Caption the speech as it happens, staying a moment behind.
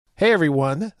Hey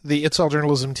everyone, the It's All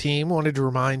Journalism team wanted to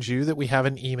remind you that we have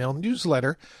an email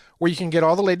newsletter where you can get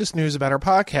all the latest news about our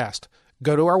podcast.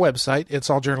 Go to our website,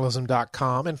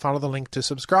 itsalljournalism.com, and follow the link to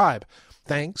subscribe.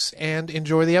 Thanks, and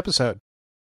enjoy the episode.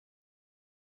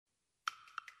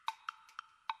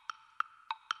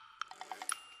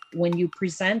 When you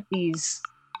present these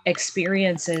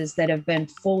experiences that have been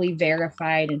fully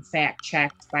verified and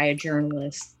fact-checked by a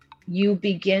journalist, you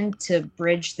begin to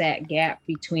bridge that gap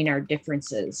between our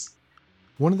differences.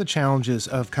 One of the challenges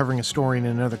of covering a story in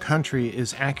another country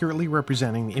is accurately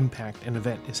representing the impact an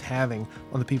event is having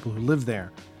on the people who live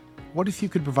there. What if you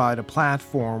could provide a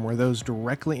platform where those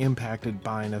directly impacted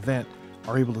by an event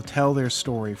are able to tell their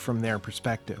story from their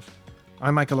perspective?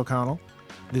 I'm Michael O'Connell.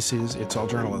 This is It's All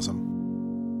Journalism.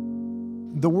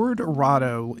 The word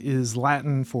Erato is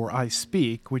Latin for I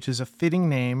Speak, which is a fitting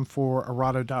name for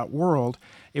Erato.world,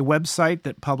 a website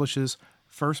that publishes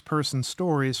first-person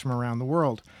stories from around the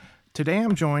world. Today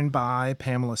I'm joined by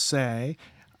Pamela Say,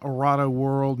 Erato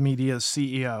World Media's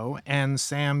CEO, and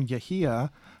Sam Yahia,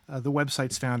 the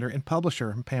website's founder and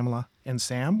publisher. Pamela and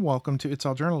Sam, welcome to It's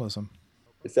All Journalism.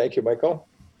 Thank you, Michael.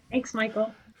 Thanks,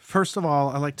 Michael. First of all,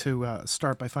 I'd like to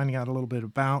start by finding out a little bit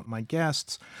about my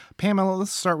guests. Pamela,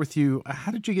 let's start with you.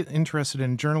 How did you get interested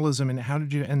in journalism, and how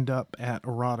did you end up at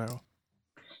Erato?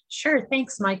 Sure.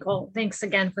 Thanks, Michael. Thanks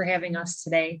again for having us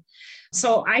today.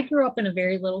 So I grew up in a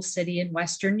very little city in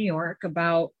Western New York,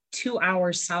 about 2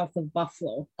 hours south of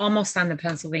Buffalo, almost on the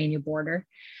Pennsylvania border.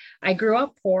 I grew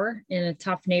up poor in a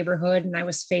tough neighborhood, and I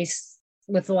was faced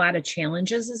with a lot of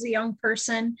challenges as a young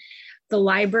person. The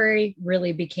library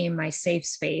really became my safe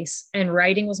space, and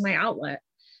writing was my outlet.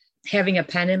 Having a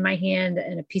pen in my hand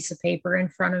and a piece of paper in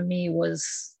front of me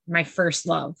was my first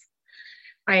love.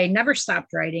 I never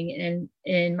stopped writing. And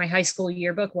in my high school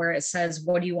yearbook, where it says,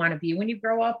 "What do you want to be when you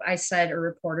grow up?" I said a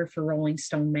reporter for Rolling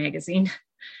Stone magazine.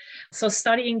 So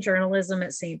studying journalism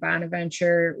at St.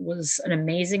 Bonaventure was an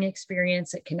amazing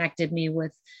experience. It connected me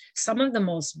with some of the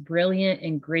most brilliant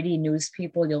and gritty news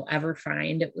people you'll ever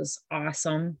find. It was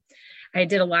awesome. I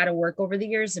did a lot of work over the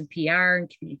years in PR and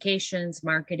communications,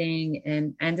 marketing,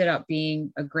 and ended up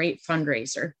being a great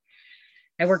fundraiser.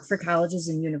 I worked for colleges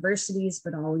and universities,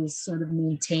 but always sort of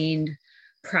maintained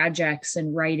projects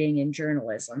in writing and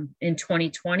journalism. In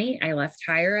 2020, I left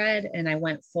higher ed and I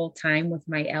went full time with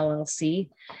my LLC.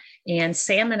 And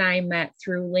Sam and I met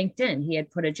through LinkedIn. He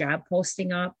had put a job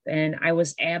posting up, and I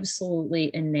was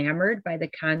absolutely enamored by the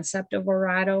concept of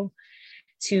Erato,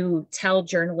 to tell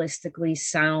journalistically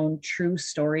sound, true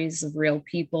stories of real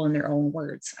people in their own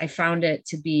words. I found it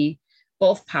to be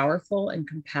both powerful and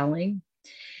compelling.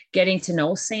 Getting to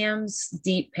know Sam's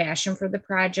deep passion for the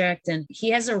project, and he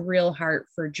has a real heart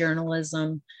for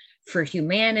journalism, for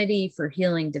humanity, for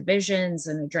healing divisions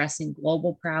and addressing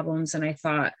global problems. And I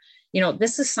thought,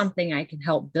 this is something I can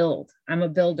help build. I'm a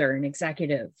builder, an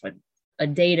executive, a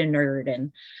data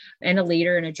nerd, and a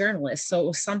leader and a journalist. So it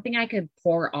was something I could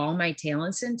pour all my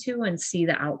talents into and see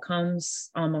the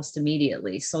outcomes almost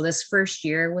immediately. So this first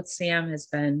year with Sam has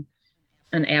been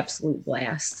an absolute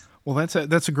blast. Well,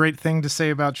 that's a great thing to say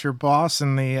about your boss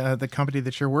and the company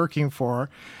that you're working for.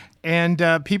 And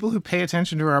people who pay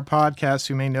attention to our podcast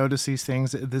who may notice these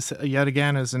things, this yet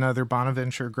again is another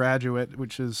Bonaventure graduate,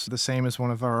 which is the same as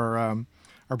one of our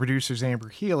producers, Amber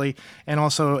Healy, and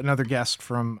also another guest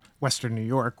from Western New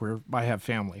York, where I have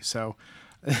family. So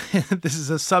this is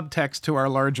a subtext to our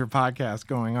larger podcast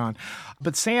going on.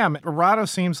 But Sam, Erato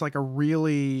seems like a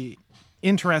really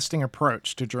interesting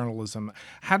approach to journalism.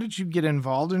 How did you get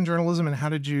involved in journalism, and how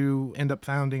did you end up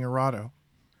founding Erato?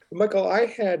 Michael, I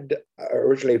had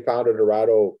originally founded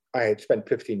Erato. I had spent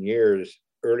 15 years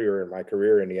earlier in my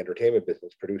career in the entertainment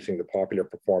business, producing the popular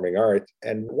performing arts.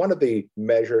 And one of the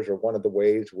measures, or one of the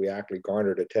ways we actually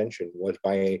garnered attention, was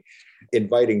by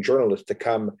inviting journalists to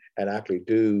come and actually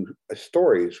do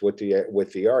stories with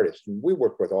the artists. And we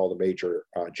worked with all the major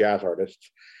jazz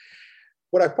artists.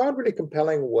 What I found really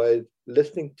compelling was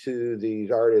listening to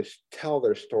these artists tell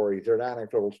their stories, their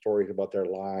anecdotal stories about their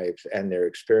lives and their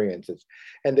experiences.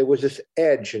 And there was this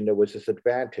edge and there was this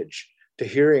advantage to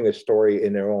hearing a story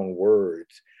in their own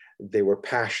words. They were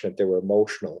passionate, they were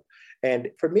emotional.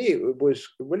 And for me, it was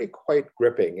really quite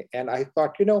gripping. And I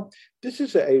thought, this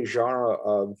is a genre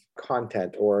of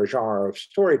content or a genre of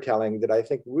storytelling that I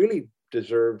think really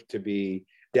deserved to be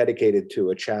dedicated to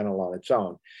a channel on its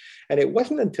own. And it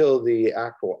wasn't until the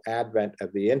actual advent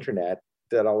of the internet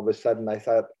that all of a sudden I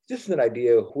thought, this is an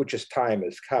idea which's time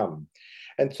has come.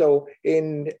 And so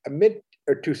in mid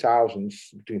 2000s,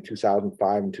 between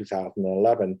 2005 and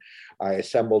 2011, I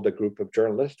assembled a group of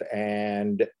journalists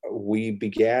and we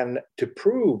began to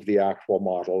prove the actual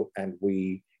model, and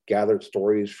we gathered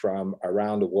stories from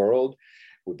around the world.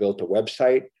 We built a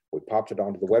website. We popped it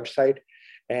onto the website.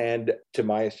 And to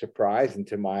my surprise and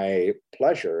to my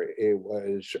pleasure, it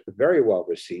was very well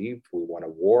received. We won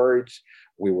awards.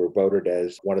 We were voted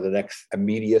as one of the next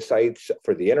media sites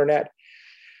for the internet.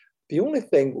 The only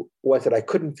thing was that I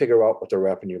couldn't figure out what the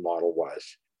revenue model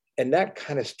was. And that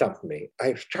kind of stumped me.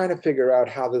 I was trying to figure out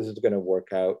how this is going to work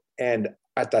out. And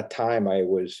at that time, I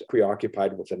was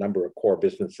preoccupied with a number of core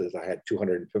businesses. I had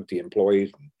 250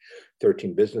 employees and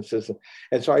 13 businesses.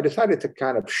 And so I decided to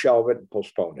kind of shelve it and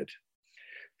postpone it.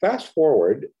 Fast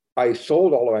forward, I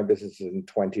sold all of my businesses in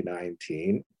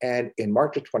 2019. And in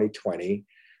March of 2020,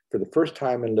 for the first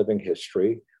time in living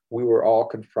history, we were all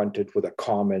confronted with a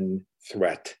common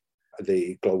threat,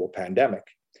 the global pandemic.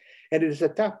 And it is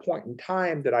at that point in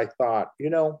time that I thought,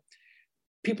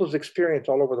 people's experience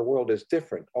all over the world is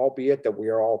different, albeit that we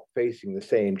are all facing the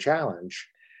same challenge.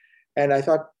 And I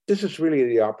thought, this is really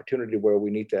the opportunity where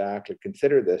we need to actually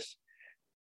consider this.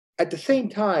 At the same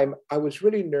time, I was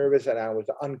really nervous and I was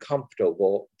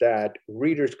uncomfortable that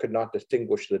readers could not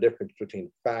distinguish the difference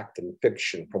between fact and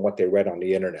fiction from what they read on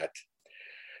the internet.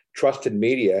 Trusted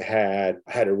media had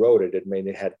eroded.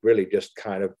 It had really just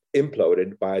kind of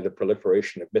imploded by the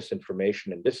proliferation of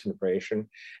misinformation and disinformation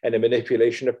and the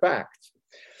manipulation of facts.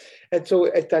 And so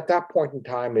at that point in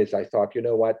time I thought, you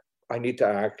know what, I need to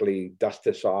actually dust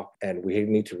this off and we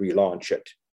need to relaunch it.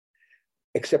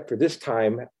 Except for this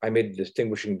time, I made the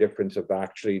distinguishing difference of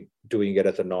actually doing it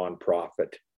as a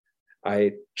nonprofit.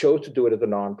 I chose to do it as a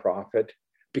nonprofit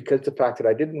because the fact that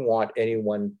I didn't want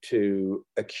anyone to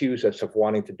accuse us of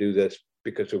wanting to do this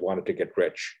because we wanted to get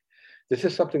rich. This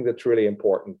is something that's really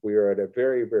important. We are at a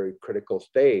very, very critical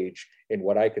stage in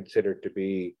what I consider to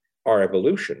be our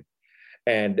evolution.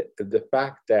 And the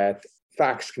fact that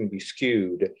facts can be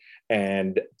skewed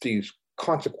and these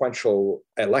consequential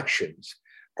elections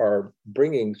are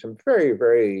bringing some very,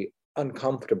 very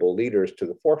uncomfortable leaders to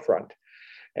the forefront.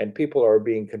 And people are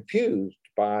being confused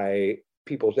by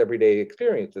people's everyday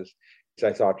experiences. So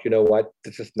I thought, you know what,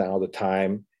 this is now the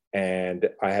time, and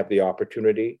I have the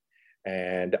opportunity,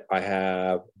 and I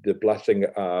have the blessing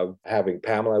of having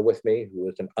Pamela with me, who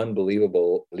is an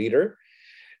unbelievable leader.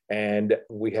 And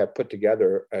we have put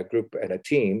together a group and a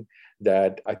team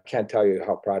that I can't tell you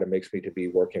how proud it makes me to be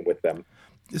working with them.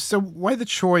 So why the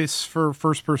choice for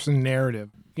first-person narrative?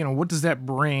 What does that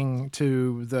bring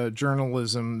to the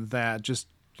journalism that just,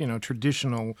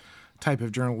 traditional type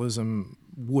of journalism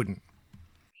wouldn't?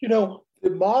 The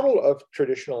model of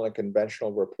traditional and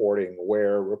conventional reporting,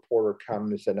 where a reporter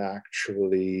comes and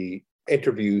actually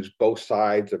interviews both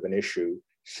sides of an issue,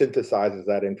 synthesizes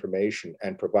that information,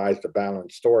 and provides the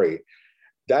balanced story,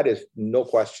 that is no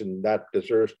question that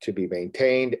deserves to be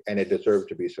maintained and it deserves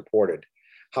to be supported.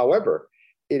 However,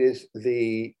 it is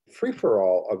the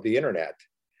free-for-all of the internet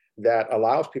that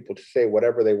allows people to say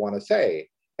whatever they want to say.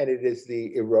 And it is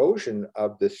the erosion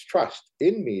of this trust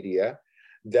in media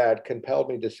that compelled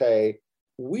me to say,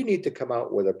 we need to come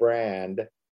out with a brand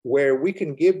where we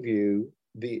can give you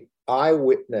the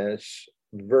eyewitness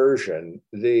version,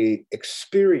 the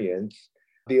experience,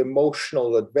 the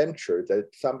emotional adventure that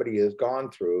somebody has gone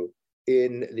through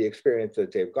in the experience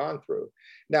that they've gone through.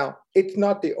 Now, it's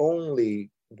not the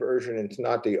only version, it's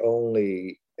not the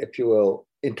only, if you will,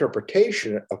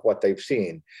 interpretation of what they've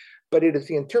seen, but it is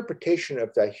the interpretation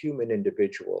of that human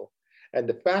individual. And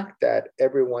the fact that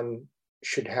everyone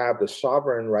should have the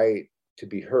sovereign right to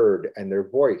be heard and their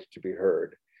voice to be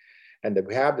heard, and that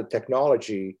we have the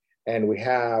technology and we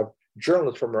have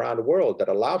journalists from around the world that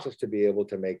allows us to be able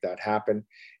to make that happen,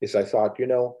 is I thought,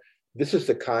 this is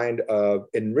the kind of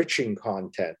enriching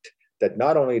content that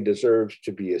not only deserves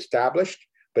to be established,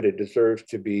 but it deserves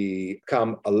to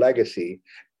become a legacy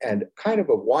and kind of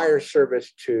a wire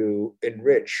service to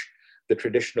enrich the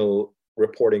traditional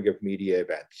reporting of media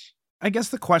events. I guess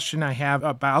the question I have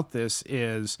about this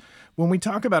is, when we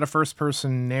talk about a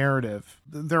first-person narrative,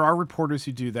 there are reporters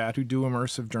who do that, who do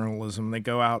immersive journalism. They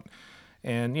go out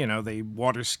and, they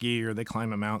water ski or they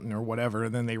climb a mountain or whatever,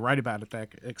 and then they write about it,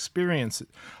 that experience.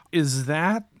 Is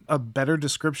that a better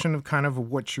description of kind of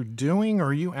what you're doing, or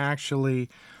are you actually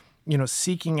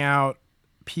seeking out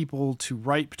people to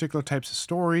write particular types of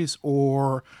stories,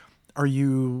 or are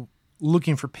you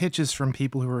looking for pitches from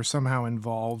people who are somehow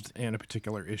involved in a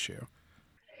particular issue?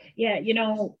 Yeah,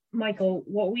 Michael,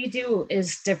 what we do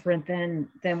is different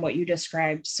than what you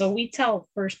described. So we tell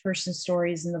first person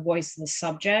stories in the voice of the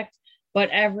subject, but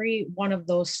every one of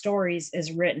those stories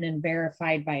is written and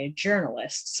verified by a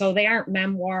journalist. So they aren't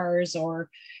memoirs or,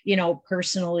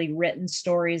 personally written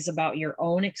stories about your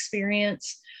own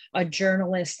experience. A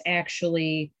journalist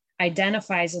actually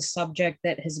identifies a subject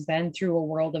that has been through a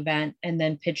world event and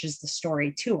then pitches the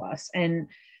story to us. And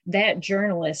that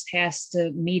journalist has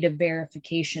to meet a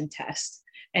verification test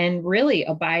and really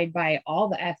abide by all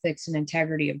the ethics and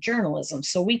integrity of journalism.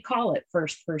 So we call it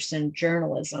first person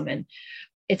journalism. And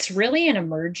it's really an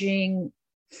emerging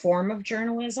form of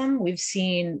journalism. We've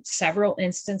seen several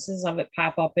instances of it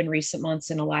pop up in recent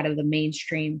months in a lot of the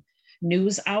mainstream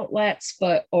news outlets,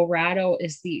 but Orado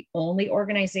is the only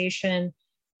organization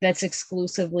that's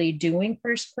exclusively doing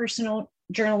first person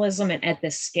journalism and at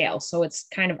this scale. So it's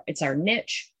our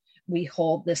niche. We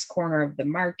hold this corner of the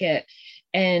market.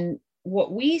 And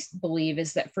what we believe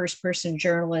is that first person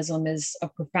journalism is a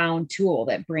profound tool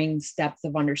that brings depth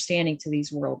of understanding to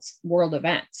these world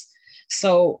events.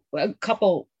 So a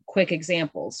couple quick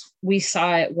examples. We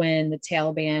saw it when the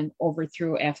Taliban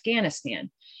overthrew Afghanistan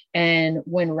and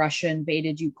when Russia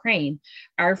invaded Ukraine.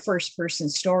 Our first person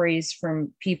stories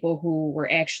from people who were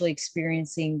actually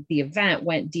experiencing the event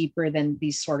went deeper than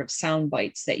these sort of sound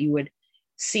bites that you would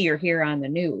see or hear on the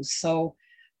news. So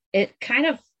it kind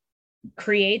of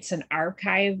creates an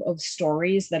archive of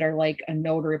stories that are like a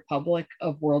notary public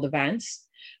of world events.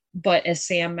 But as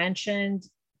Sam mentioned,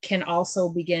 can also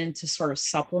begin to sort of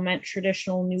supplement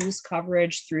traditional news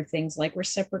coverage through things like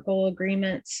reciprocal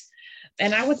agreements.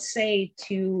 And I would say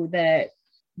too that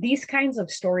these kinds of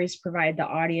stories provide the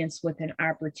audience with an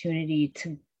opportunity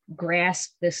to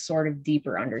grasp this sort of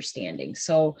deeper understanding.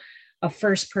 So a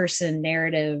first person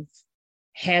narrative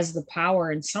has the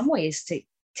power in some ways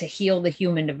to heal the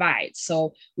human divide.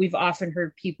 So we've often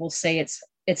heard people say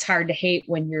it's hard to hate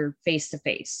when you're face to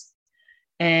face.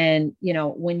 And,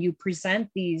 when you present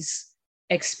these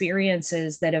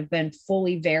experiences that have been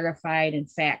fully verified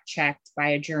and fact checked by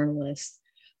a journalist,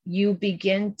 you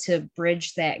begin to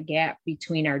bridge that gap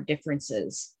between our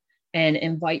differences and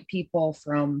invite people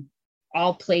from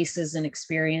all places and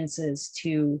experiences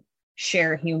to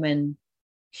share human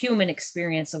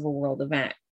experience of a world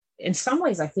event. In some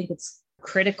ways, I think it's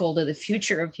critical to the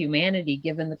future of humanity,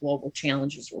 given the global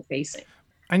challenges we're facing.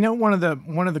 I know one of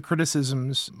the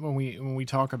criticisms when we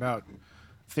talk about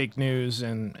fake news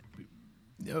and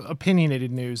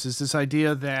opinionated news is this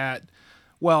idea that,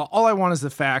 well, all I want is the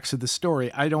facts of the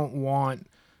story. I don't want,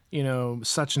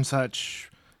 such and such,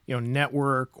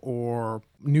 network or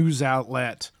news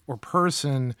outlet or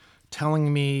person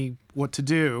telling me what to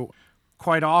do.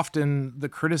 Quite often, the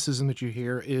criticism that you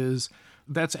hear is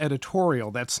that's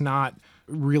editorial. That's not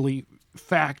really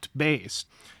fact-based.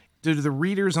 Do the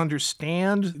readers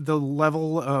understand the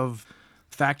level of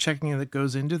fact-checking that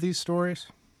goes into these stories?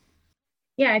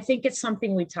 Yeah, I think it's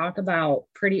something we talk about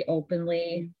pretty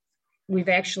openly. We've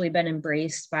actually been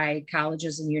embraced by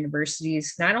colleges and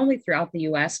universities, not only throughout the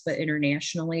US, but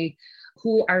internationally,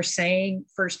 who are saying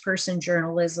first-person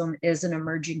journalism is an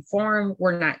emerging form.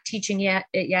 We're not teaching it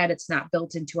yet. It's not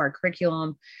built into our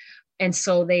curriculum. And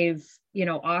so they've,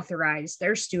 authorized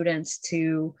their students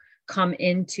to come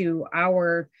into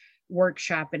our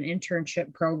workshop and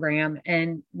internship program.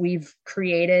 And we've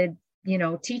created,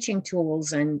 teaching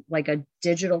tools and like a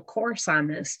digital course on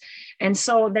this. And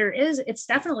so it's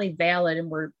definitely valid. And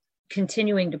we're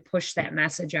continuing to push that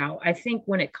message out. I think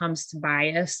when it comes to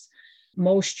bias,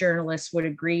 most journalists would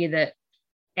agree that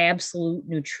absolute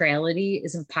neutrality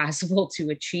is impossible to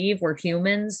achieve. We're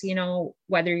humans,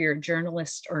 whether you're a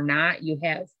journalist or not, you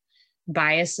have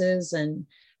biases, and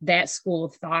that school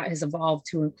of thought has evolved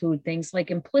to include things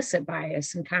like implicit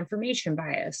bias and confirmation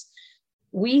bias.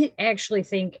 We actually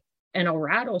think an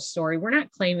Orado story, we're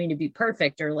not claiming to be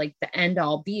perfect or like the end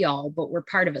all be all, but we're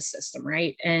part of a system,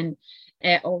 right? And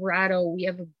at Orado, we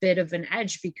have a bit of an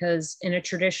edge because in a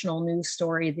traditional news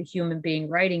story, the human being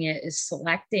writing it is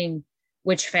selecting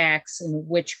which facts and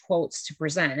which quotes to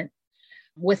present.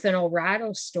 With an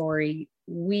Orado story,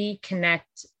 we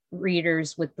connect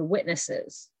readers with the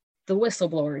witnesses, the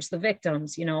whistleblowers, the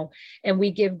victims, and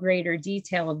we give greater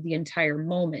detail of the entire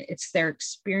moment. It's their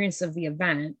experience of the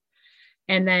event.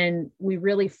 And then we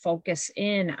really focus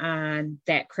in on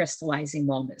that crystallizing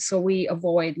moment. So we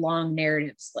avoid long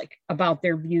narratives like about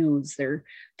their views, their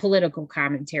political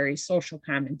commentary, social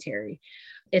commentary.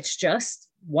 It's just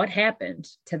what happened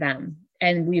to them,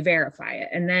 and we verify it.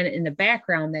 And then in the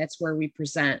background, that's where we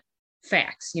present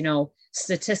facts,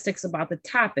 statistics about the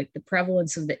topic, the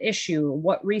prevalence of the issue,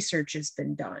 what research has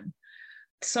been done.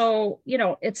 So,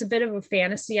 it's a bit of a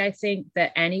fantasy, I think,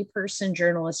 that any person,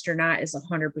 journalist or not, is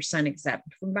 100%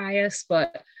 exempt from bias,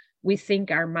 but we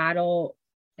think our model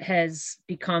has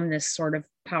become this sort of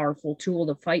powerful tool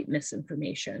to fight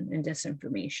misinformation and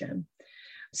disinformation.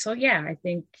 So, yeah, I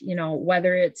think,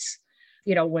 whether it's,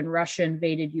 when Russia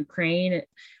invaded Ukraine,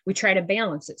 we try to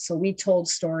balance it. So we told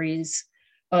stories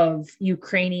of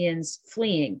Ukrainians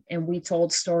fleeing. And we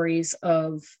told stories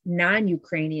of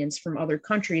non-Ukrainians from other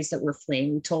countries that were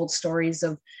fleeing. We told stories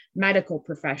of medical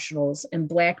professionals and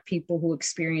Black people who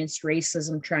experienced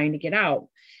racism trying to get out,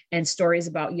 and stories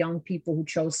about young people who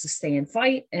chose to stay and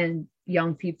fight and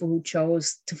young people who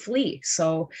chose to flee.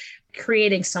 So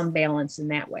creating some balance in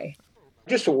that way.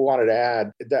 Just wanted to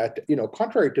add that,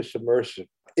 contrary to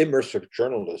immersive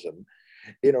journalism,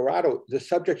 in Arado, the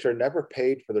subjects are never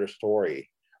paid for their story.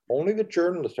 Only the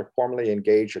journalists are formally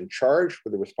engaged and charged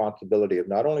with the responsibility of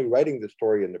not only writing the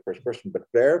story in the first person, but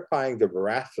verifying the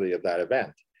veracity of that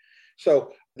event.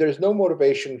 So there's no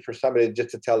motivation for somebody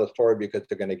just to tell a story because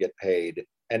they're going to get paid.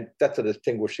 And that's a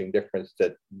distinguishing difference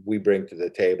that we bring to the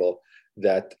table,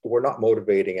 that we're not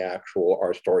motivating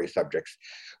our story subjects.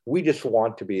 We just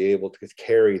want to be able to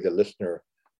carry the listener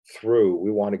through.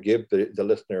 We want to give the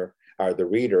listener or the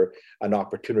reader an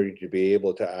opportunity to be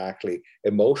able to actually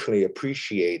emotionally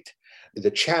appreciate the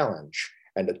challenge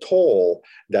and the toll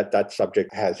that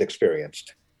subject has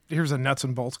experienced. Here's a nuts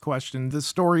and bolts question. The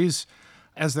stories,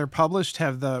 as they're published,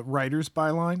 have the writer's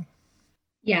byline?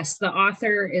 Yes, the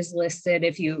author is listed.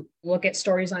 If you look at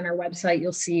stories on our website,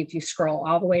 you'll see, if you scroll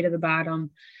all the way to the bottom,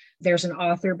 there's an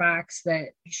author box that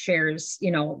shares,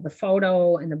 the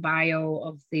photo and the bio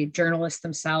of the journalists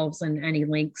themselves and any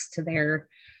links to their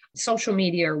social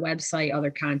media or website,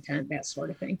 other content, that sort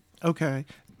of thing. Okay.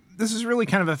 This is really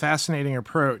kind of a fascinating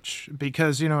approach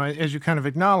because, as you kind of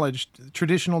acknowledged,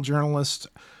 traditional journalists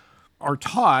are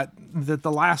taught that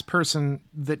the last person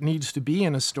that needs to be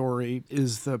in a story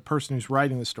is the person who's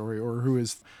writing the story, or who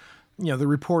is, the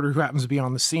reporter who happens to be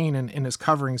on the scene and is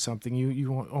covering something.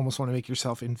 You almost want to make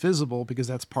yourself invisible because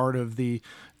that's part of the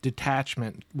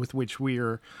detachment with which we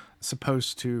are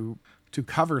supposed to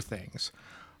cover things.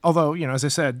 Although, as I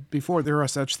said before, there are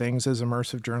such things as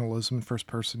immersive journalism and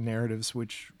first-person narratives,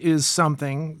 which is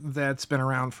something that's been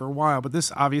around for a while. But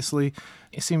this obviously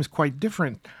seems quite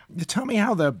different. Tell me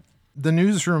how the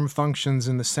newsroom functions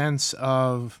in the sense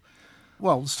of,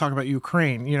 well, let's talk about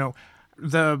Ukraine.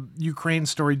 The Ukraine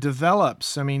story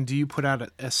develops. I mean, do you put out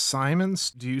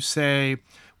assignments? Do you say,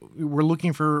 we're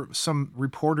looking for some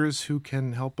reporters who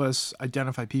can help us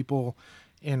identify people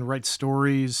and write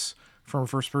stories from a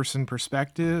first-person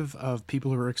perspective of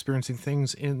people who are experiencing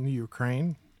things in the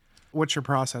Ukraine? What's your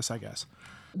process, I guess?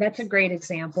 That's a great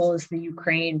example, is the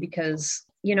Ukraine, because,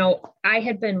 I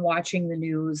had been watching the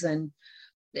news and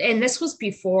this was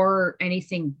before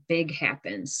anything big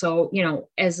happened. So,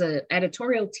 as an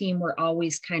editorial team, we're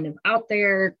always kind of out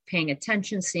there paying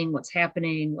attention, seeing what's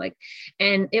happening.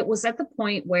 And it was at the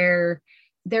point where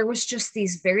there was just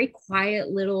these very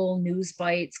quiet little news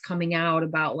bites coming out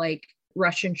about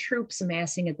Russian troops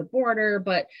amassing at the border,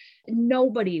 but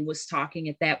nobody was talking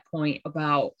at that point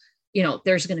about,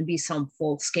 there's going to be some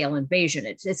full-scale invasion.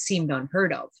 It seemed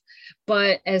unheard of.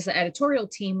 But as the editorial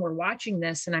team, we're watching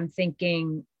this and I'm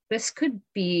thinking, this could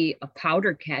be a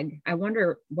powder keg. I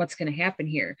wonder what's going to happen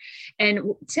here.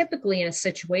 And typically in a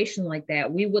situation like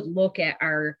that, we would look at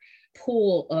our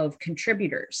pool of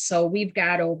contributors. So we've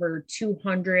got over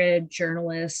 200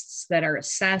 journalists that are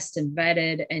assessed and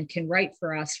vetted and can write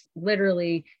for us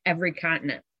literally every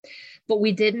continent. But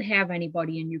we didn't have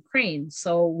anybody in Ukraine.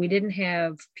 So we didn't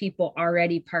have people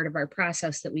already part of our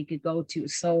process that we could go to.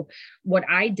 So what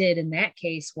I did in that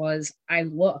case was I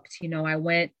looked, I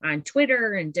went on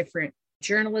Twitter and different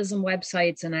journalism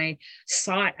websites and I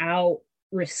sought out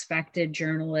respected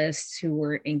journalists who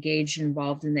were engaged and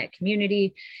involved in that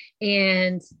community,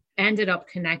 and ended up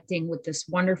connecting with this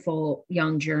wonderful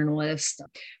young journalist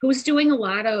who was doing a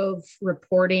lot of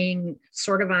reporting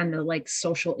sort of on the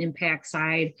social impact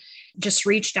side. Just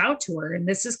reached out to her, and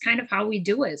this is kind of how we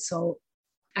do it. So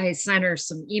I sent her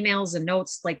some emails and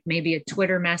notes, maybe a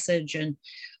Twitter message, and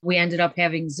we ended up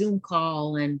having Zoom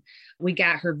call and we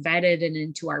got her vetted and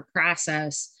into our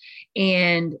process.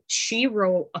 And she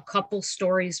wrote a couple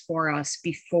stories for us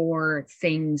before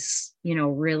things,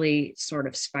 really sort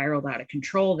of spiraled out of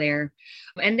control there.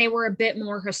 And they were a bit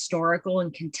more historical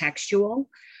and contextual.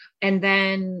 And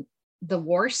then the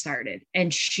war started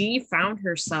and she found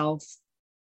herself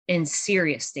in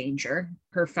serious danger.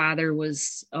 Her father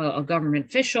was a government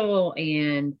official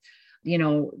and,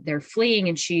 they're fleeing,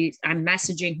 and I'm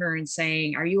messaging her and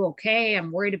saying, "Are you okay?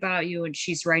 I'm worried about you." And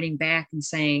she's writing back and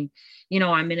saying,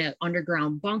 "I'm in an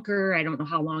underground bunker. I don't know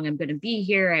how long I'm going to be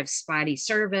here. I have spotty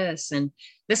service." And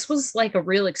this was a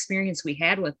real experience we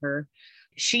had with her.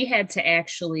 She had to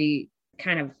actually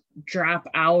kind of drop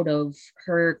out of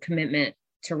her commitment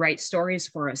to write stories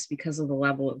for us because of the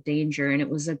level of danger. And it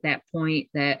was at that point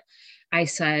that I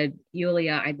said,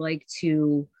 "Yulia, I'd like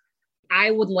to I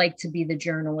would like to be the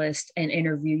journalist and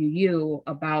interview you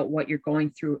about what you're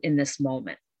going through in this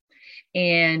moment.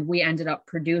 And we ended up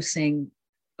producing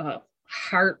a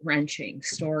heart-wrenching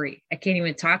story. I can't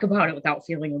even talk about it without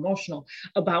feeling emotional,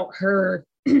 about her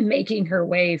making her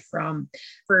way from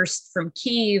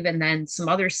Kyiv and then some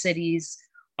other cities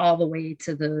all the way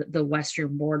to the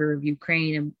western border of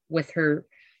Ukraine, and with her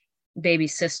baby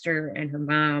sister and her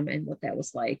mom, and what that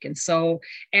was like. And so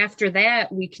after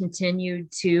that, we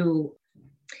continued to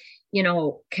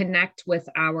connect with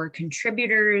our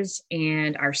contributors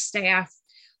and our staff.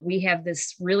 We have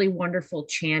this really wonderful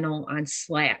channel on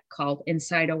Slack called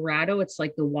Inside Orado. It's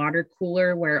like the water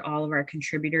cooler where all of our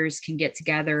contributors can get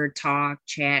together, talk,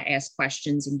 chat, ask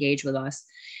questions, engage with us.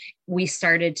 We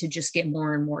started to just get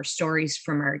more and more stories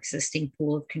from our existing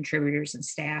pool of contributors and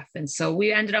staff. And so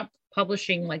we ended up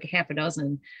publishing like half a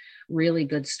dozen really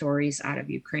good stories out of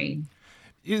Ukraine.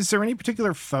 Is there any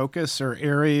particular focus or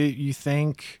area you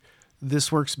think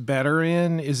this works better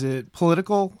in? Is it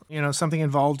political, something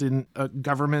involved in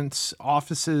government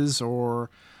offices,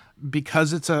 or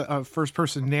because it's a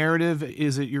first-person narrative,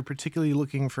 is it you're particularly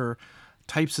looking for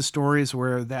types of stories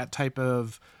where that type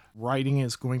of writing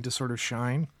is going to sort of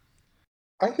shine?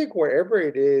 I think wherever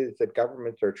it is that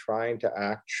governments are trying to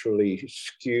actually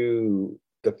skew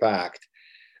the fact,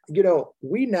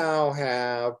 we now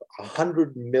have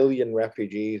 100 million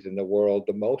refugees in the world,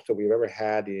 the most that we've ever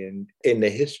had in the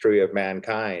history of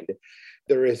mankind.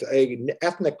 There is an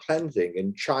ethnic cleansing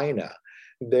in China.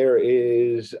 There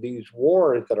is these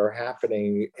wars that are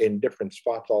happening in different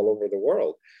spots all over the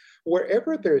world.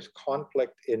 Wherever there's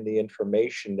conflict in the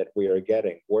information that we are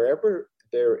getting, wherever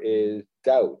there is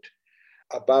doubt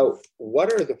about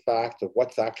what are the facts of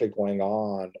what's actually going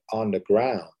on the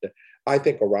ground, I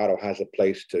think Orado has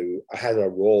a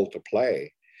role to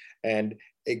play. And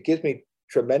it gives me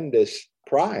tremendous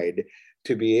pride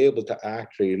to be able to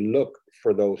actually look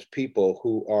for those people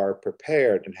who are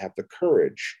prepared and have the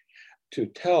courage to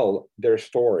tell their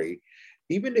story.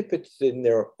 Even if it's in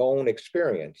their own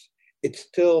experience, it's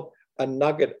still a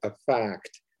nugget of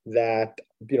fact that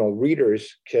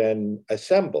readers can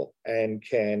assemble and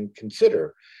can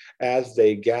consider as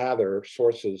they gather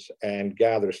sources and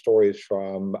gather stories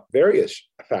from various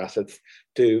facets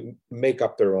to make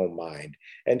up their own mind.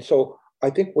 And so I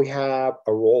think we have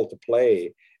a role to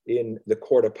play in the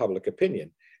court of public opinion.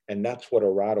 And that's what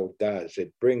Orado does.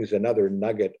 It brings another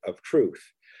nugget of truth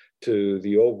to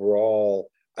the overall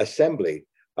assembly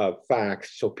of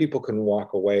facts so people can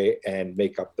walk away and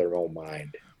make up their own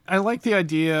mind. I like the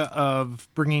idea of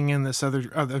bringing in this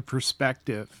other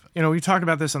perspective. We talked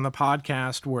about this on the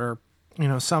podcast where,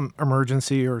 some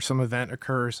emergency or some event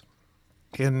occurs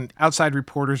and outside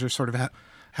reporters are sort of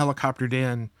helicoptered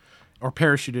in, or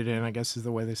parachuted in, I guess is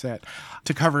the way they say it,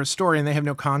 to cover a story, and they have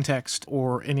no context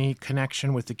or any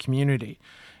connection with the community.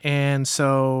 And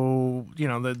so,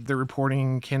 the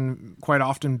reporting can quite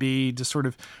often be just sort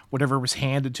of whatever was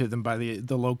handed to them by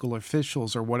the local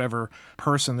officials or whatever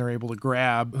person they're able to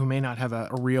grab who may not have a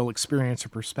real experience or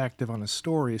perspective on a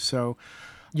story. So,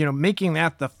 making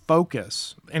that the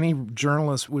focus, any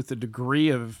journalist with a degree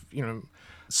of,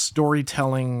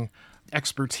 storytelling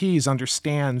expertise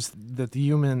understands that the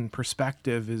human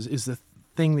perspective is the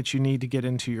thing that you need to get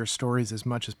into your stories as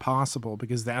much as possible,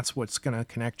 because that's what's going to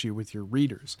connect you with your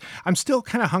readers. I'm still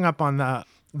kind of hung up on the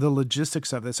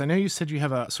logistics of this. I know you said you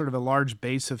have a sort of a large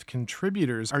base of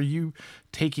contributors. Are you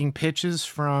taking pitches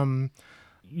from,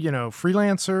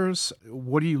 freelancers?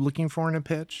 What are you looking for in a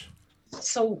pitch?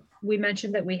 So we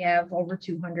mentioned that we have over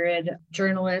 200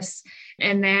 journalists,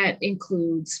 and that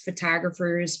includes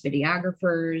photographers,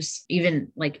 videographers,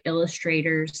 even like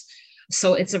illustrators.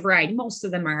 So it's a variety. Most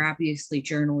of them are obviously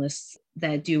journalists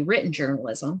that do written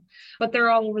journalism, but they're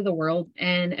all over the world.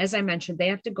 And as I mentioned, they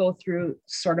have to go through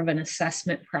sort of an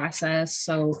assessment process.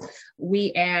 So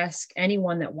we ask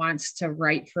anyone that wants to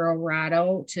write for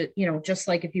Orado to, just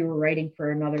like if you were writing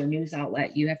for another news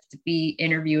outlet, you have to be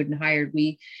interviewed and hired.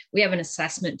 We have an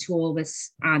assessment tool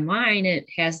that's online. It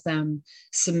has them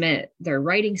submit their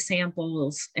writing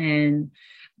samples, and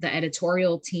the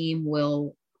editorial team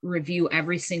will review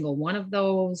every single one of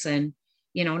those. And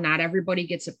not everybody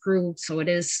gets approved, so it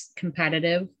is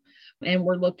competitive. And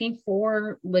we're looking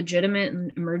for legitimate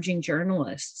and emerging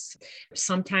journalists.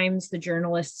 Sometimes the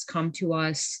journalists come to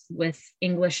us with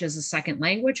English as a second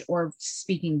language or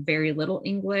speaking very little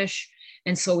English.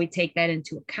 And so we take that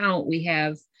into account. We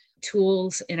have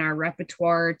tools in our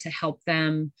repertoire to help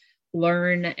them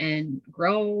learn and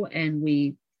grow, and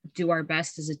we do our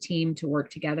best as a team to work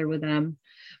together with them.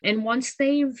 And once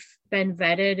they've been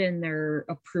vetted and they're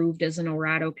approved as an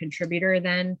Orado contributor,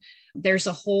 then there's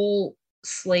a whole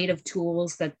slate of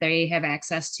tools that they have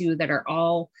access to that are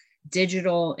all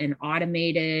digital and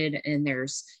automated. And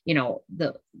there's,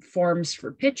 the forms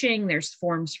for pitching, there's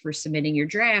forms for submitting your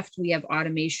draft. We have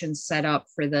automation set up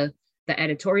for the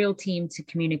editorial team to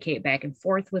communicate back and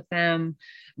forth with them.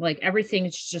 Like everything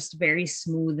is just very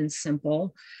smooth and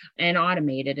simple and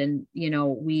automated. And,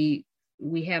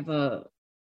 we have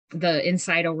the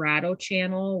Inside Orado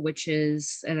channel, which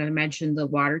is, and I mentioned the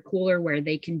water cooler where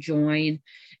they can join.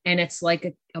 And it's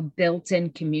like a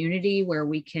built-in community where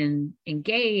we can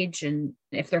engage. And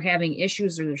if they're having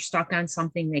issues or they're stuck on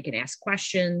something, they can ask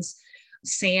questions.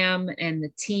 Sam and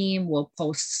the team will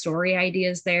post story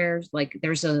ideas there. Like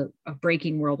there's a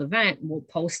Breaking World event, we'll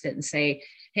post it and say,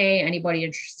 hey, anybody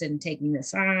interested in taking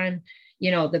this on?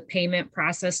 The payment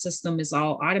process system is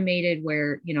all automated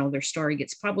where, their story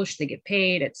gets published, they get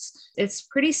paid. It's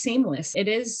pretty seamless. It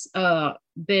is a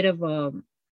bit of a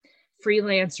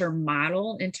freelancer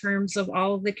model in terms of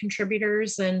all of the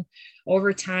contributors. And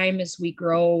over time, as we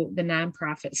grow the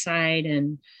nonprofit side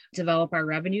and develop our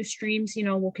revenue streams,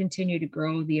 we'll continue to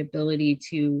grow the ability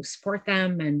to support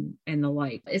them and the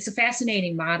like. It's a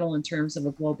fascinating model in terms of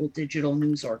a global digital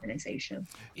news organization.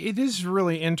 It is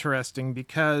really interesting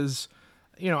because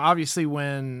obviously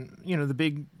when, the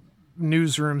big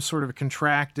newsrooms sort of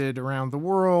contracted around the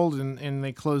world and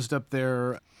they closed up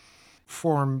their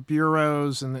forum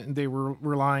bureaus and they were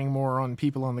relying more on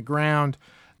people on the ground.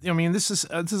 This is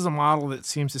a model that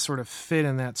seems to sort of fit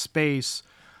in that space.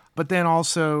 But then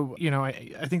also,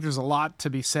 I think there's a lot to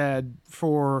be said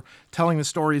for telling the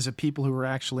stories of people who were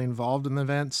actually involved in the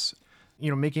events,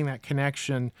 making that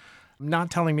connection,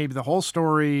 not telling maybe the whole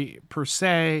story per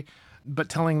se, but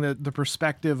telling the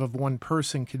perspective of one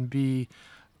person can be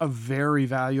a very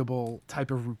valuable type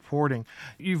of reporting.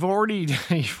 You've already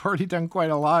done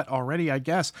quite a lot already, I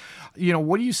guess.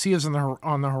 What do you see as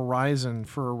on the horizon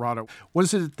for Orado? What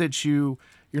is it that you're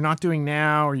not doing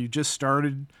now, or you just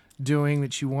started doing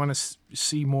that you want to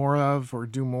see more of or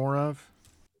do more of?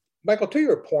 Michael, to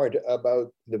your point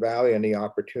about the Valley and the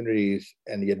opportunities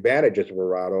and the advantages of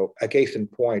Orado, a case in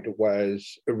point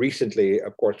was recently,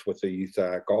 of course, with these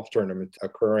golf tournaments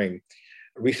occurring.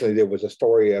 Recently, there was a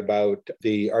story about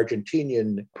the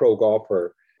Argentinian pro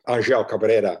golfer, Angel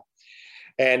Cabrera.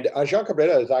 And Angel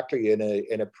Cabrera is actually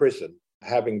in a prison,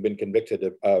 having been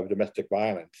convicted of domestic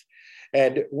violence.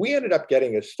 And we ended up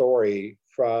getting a story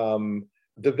from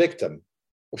the victim.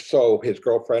 So his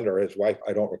girlfriend or his wife,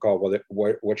 I don't recall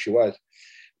what she was.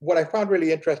 What I found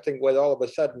really interesting was all of a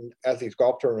sudden, as these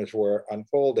golf tournaments were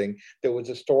unfolding, there was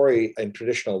a story in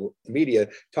traditional media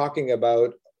talking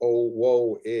about, oh,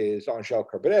 woe is Angel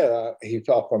Cabrera. He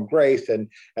fell from grace, and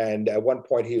at one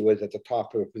point he was at the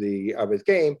top of his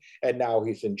game, and now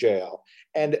he's in jail.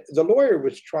 And the lawyer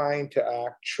was trying to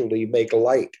actually make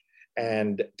light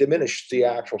and diminish the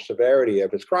actual severity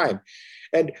of his crime.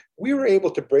 And we were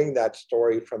able to bring that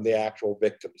story from the actual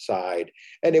victim side.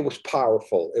 And it was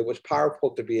powerful. It was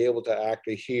powerful to be able to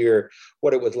actually hear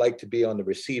what it was like to be on the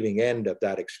receiving end of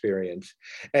that experience.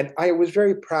 And I was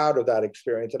very proud of that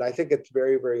experience. And I think it's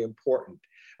very, very important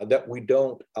that we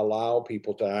don't allow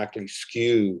people to actually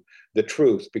skew the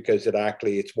truth because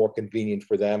it's more convenient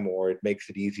for them or it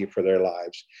makes it easier for their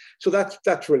lives. So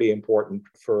that's really important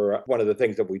for one of the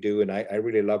things that we do. And I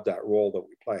really love that role that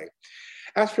we play.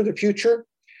 As for the future,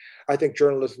 I think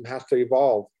journalism has to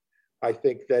evolve. I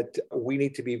think that we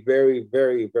need to be very,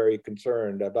 very, very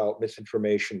concerned about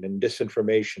misinformation and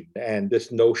disinformation and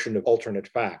this notion of alternate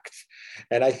facts.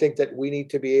 And I think that we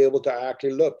need to be able to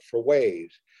actually look for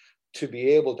ways to be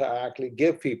able to actually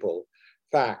give people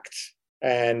facts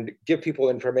and give people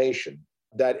information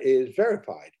that is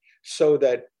verified so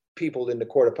that people in the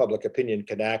court of public opinion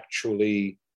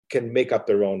can make up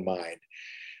their own mind.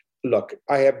 Look,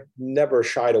 I have never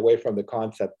shied away from the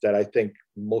concept that I think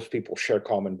most people share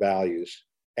common values.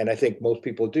 And I think most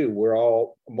people do.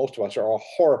 Most of us are all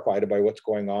horrified by what's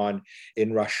going on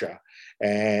in Russia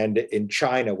and in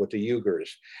China with the Uyghurs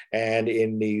and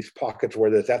in these pockets where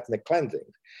there's ethnic cleansing.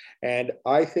 And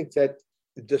I think that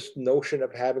this notion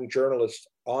of having journalists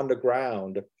on the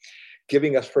ground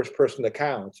giving us first-person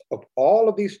accounts of all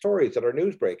of these stories that are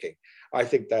news breaking, I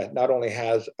think that not only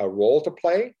has a role to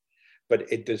play, but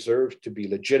it deserves to be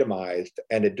legitimized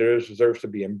and it deserves to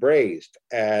be embraced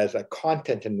as a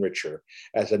content enricher,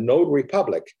 as a notary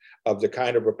public of the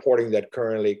kind of reporting that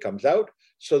currently comes out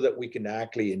so that we can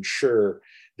actually ensure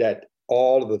that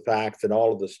all of the facts and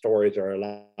all of the stories are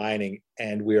aligning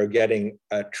and we are getting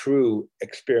a true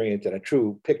experience and a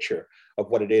true picture of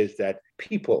what it is that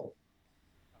people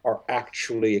are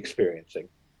actually experiencing.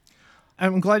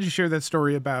 I'm glad you shared that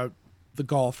story about the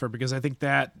golfer, because I think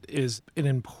that is an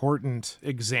important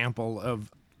example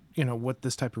of what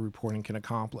this type of reporting can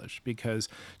accomplish, because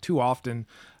too often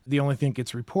the only thing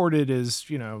gets reported is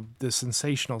the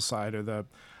sensational side, or the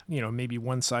maybe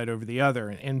one side over the other,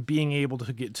 and being able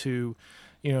to get to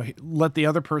let the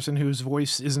other person whose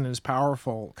voice isn't as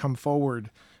powerful come forward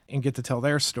and get to tell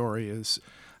their story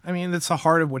that's the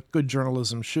heart of what good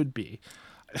journalism should be.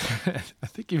 I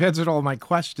think you've answered all my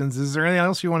questions. Is there anything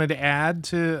else you wanted to add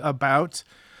about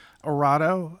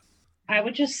Arado? I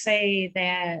would just say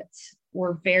that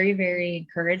we're very, very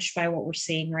encouraged by what we're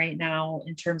seeing right now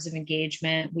in terms of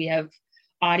engagement. We have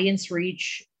audience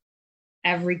reach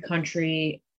every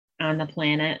country on the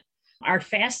planet. Our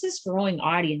fastest growing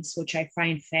audience, which I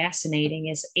find fascinating,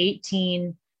 is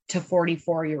 18 to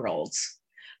 44-year-olds.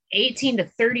 18 to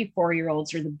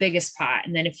 34-year-olds are the biggest pot.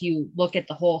 And then if you look at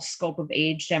the whole scope of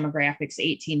age demographics,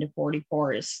 18 to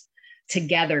 44 is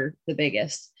together the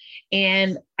biggest.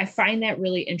 And I find that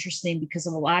really interesting because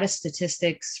of a lot of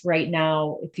statistics right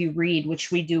now. If you read, which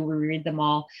we do, we read them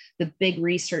all, the big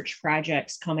research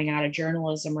projects coming out of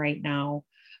journalism right now,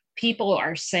 people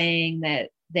are saying that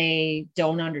they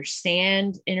don't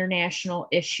understand international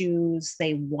issues.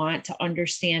 They want to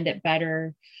understand it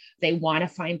better. They want to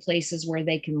find places where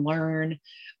they can learn.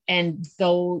 And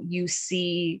though you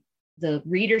see the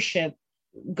readership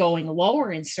going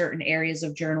lower in certain areas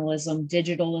of journalism,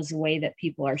 digital is a way that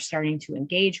people are starting to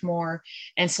engage more.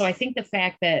 And so I think the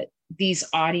fact that these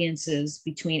audiences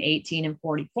between 18 and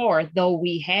 44, though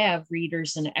we have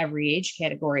readers in every age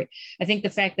category, I think the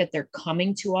fact that they're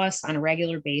coming to us on a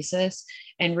regular basis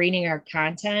and reading our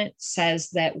content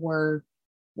says that we're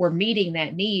meeting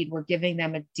that need. We're giving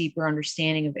them a deeper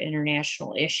understanding of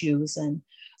international issues. And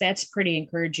that's pretty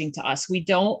encouraging to us. We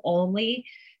don't only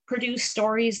produce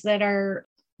stories that are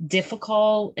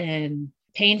difficult and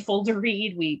painful to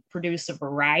read. We produce a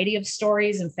variety of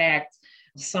stories. In fact,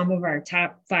 some of our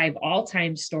top 5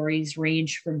 all-time stories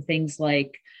range from things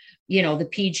like, the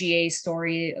PGA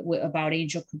story about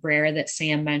Angel Cabrera that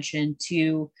Sam mentioned,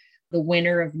 to the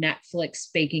winner of Netflix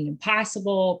Baking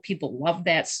Impossible. People love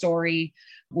that story.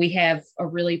 We have a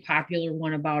really popular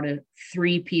one about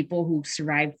 3 people who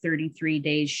survived 33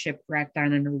 days shipwrecked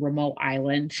on a remote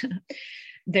island.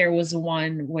 There was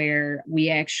one where we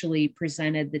actually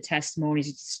presented the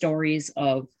testimonies, stories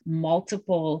of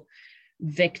multiple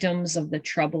victims of the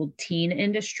troubled teen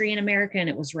industry in America. And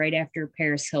it was right after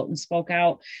Paris Hilton spoke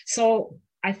out. So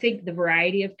I think the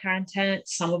variety of content,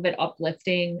 some of it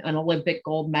uplifting, an Olympic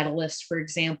gold medalist, for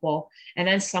example, and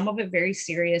then some of it very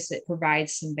serious. It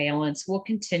provides some balance. We'll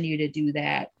continue to do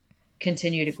that,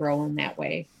 continue to grow in that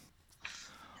way.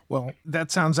 Well,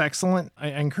 that sounds excellent. I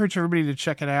encourage everybody to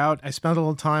check it out. I spent a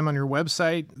little time on your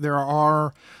website. There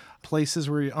are places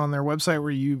on their website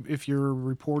where if you're a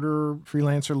reporter,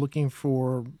 freelancer looking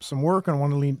for some work and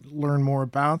want to learn more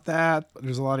about that,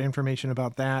 there's a lot of information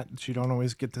about that you don't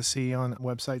always get to see on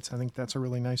websites. I think that's a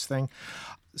really nice thing.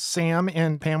 Sam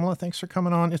and Pamela, thanks for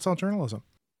coming on It's All Journalism.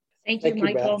 Thank you,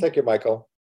 Michael. Thank you, Michael.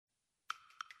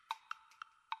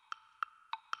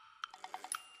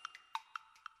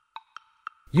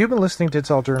 You've been listening to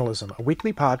It's All Journalism, a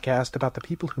weekly podcast about the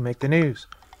people who make the news.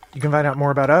 You can find out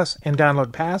more about us and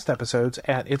download past episodes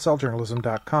at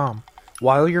itsalljournalism.com.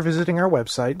 While you're visiting our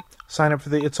website, sign up for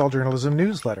the It's All Journalism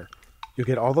newsletter. You'll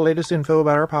get all the latest info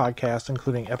about our podcast,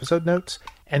 including episode notes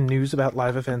and news about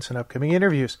live events and upcoming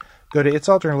interviews. Go to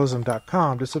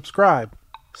itsalljournalism.com to subscribe.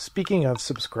 Speaking of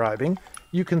subscribing,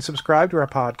 you can subscribe to our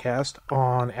podcast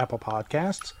on Apple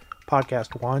Podcasts,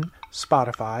 Podcast One,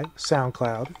 Spotify,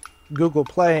 SoundCloud, Google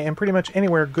Play, and pretty much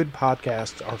anywhere good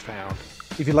podcasts are found.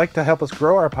 If you'd like to help us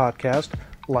grow our podcast,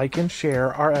 like and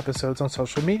share our episodes on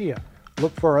social media.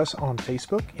 Look for us on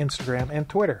Facebook, Instagram, and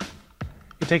Twitter.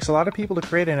 It takes a lot of people to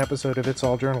create an episode of It's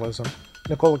All Journalism.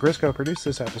 Nicola Grisco produced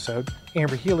this episode.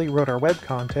 Amber Healy wrote our web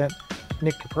content.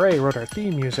 Nick Dupre wrote our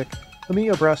theme music.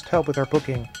 Emilio Brust helped with our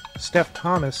booking. Steph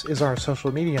Thomas is our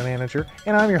social media manager.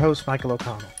 And I'm your host, Michael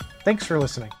O'Connell. Thanks for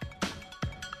listening.